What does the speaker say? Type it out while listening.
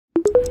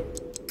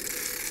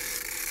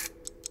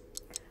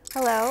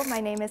Hello, my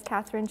name is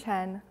Catherine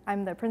Chen.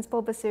 I'm the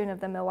principal bassoon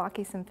of the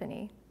Milwaukee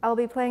Symphony. I'll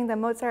be playing the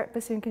Mozart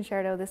Bassoon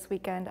Concerto this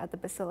weekend at the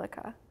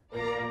Basilica.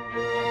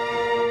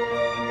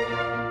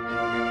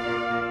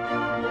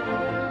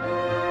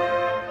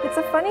 It's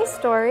a funny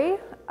story.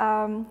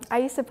 I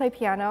used to play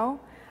piano.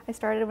 I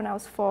started when I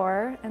was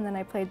 4, and then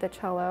I played the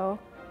cello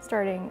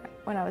starting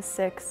when I was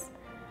 6.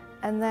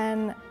 And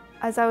then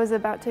as I was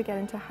about to get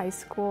into high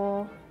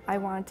school, I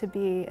wanted to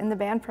be in the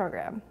band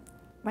program.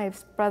 My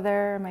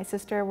brother and my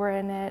sister were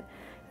in it.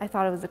 I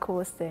thought it was the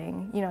coolest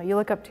thing. You know, you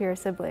look up to your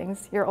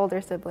siblings, your older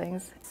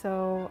siblings.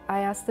 So I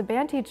asked the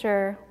band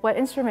teacher, what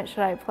instrument should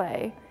I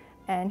play?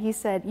 And he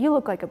said, you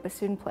look like a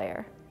bassoon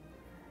player.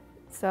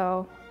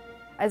 So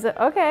I said,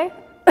 okay.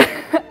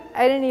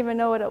 I didn't even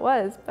know what it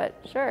was, but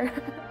sure.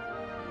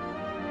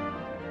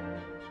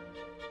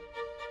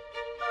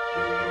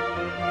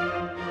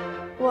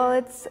 Well,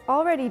 it's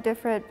already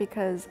different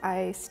because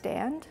I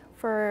stand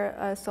for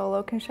a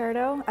solo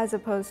concerto as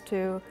opposed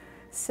to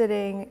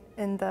sitting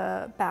in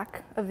the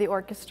back of the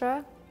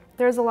orchestra.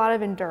 There's a lot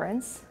of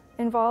endurance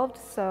involved,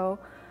 so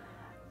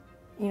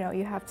you know,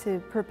 you have to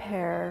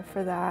prepare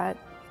for that.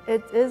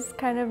 It is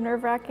kind of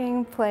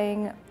nerve-wracking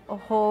playing a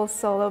whole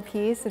solo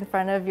piece in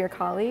front of your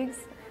colleagues.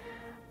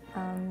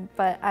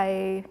 But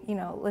I,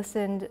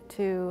 listened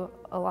to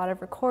a lot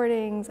of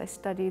recordings, I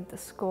studied the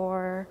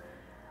score,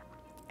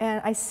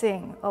 and I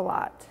sing a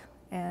lot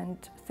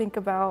and think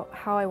about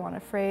how I want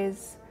to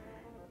phrase.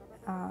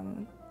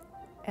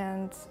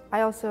 And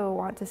I also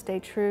want to stay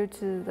true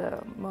to the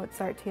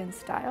Mozartian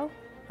style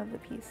of the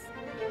piece.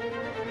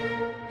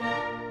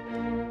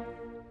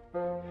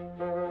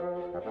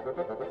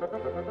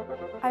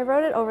 I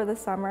wrote it over the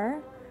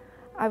summer.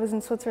 I was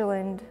in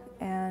Switzerland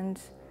and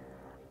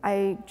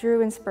I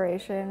drew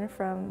inspiration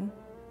from,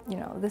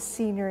 the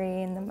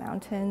scenery and the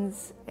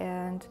mountains,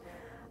 and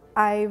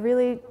I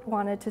really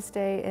wanted to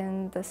stay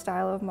in the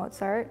style of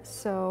Mozart,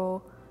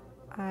 so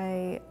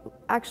I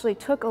actually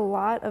took a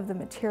lot of the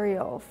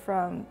material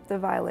from the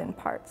violin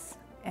parts.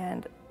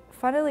 And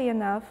funnily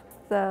enough,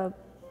 the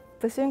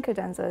bassoon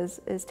cadenza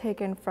is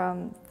taken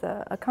from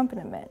the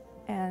accompaniment,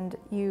 and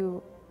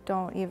you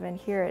don't even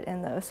hear it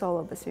in the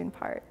solo bassoon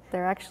part.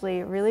 They're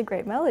actually really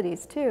great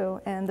melodies too,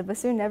 and the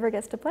bassoon never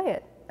gets to play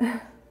it.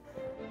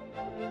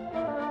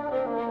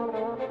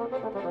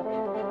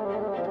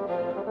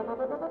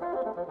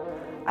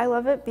 I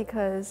love it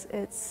because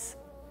it's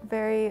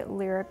very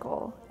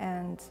lyrical,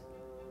 and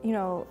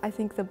I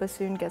think the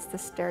bassoon gets the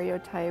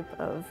stereotype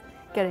of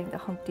getting the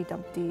Humpty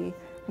Dumpty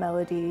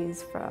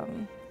melodies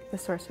from The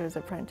Sorcerer's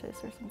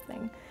Apprentice or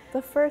something.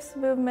 The first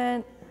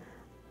movement,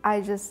 I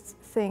just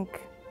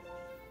think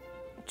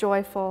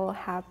joyful,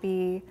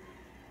 happy.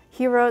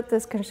 He wrote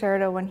this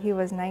concerto when he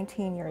was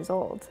 19 years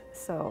old,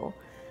 so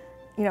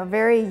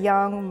very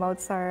young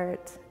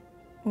Mozart,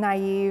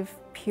 naive,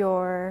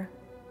 pure,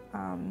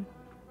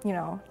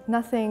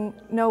 nothing,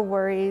 no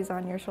worries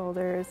on your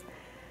shoulders.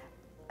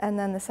 And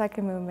then the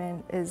second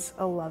movement is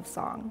a love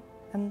song.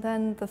 And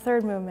then the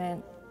third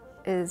movement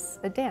is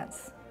a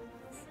dance.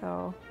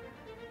 So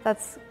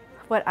that's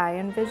what I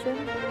envision.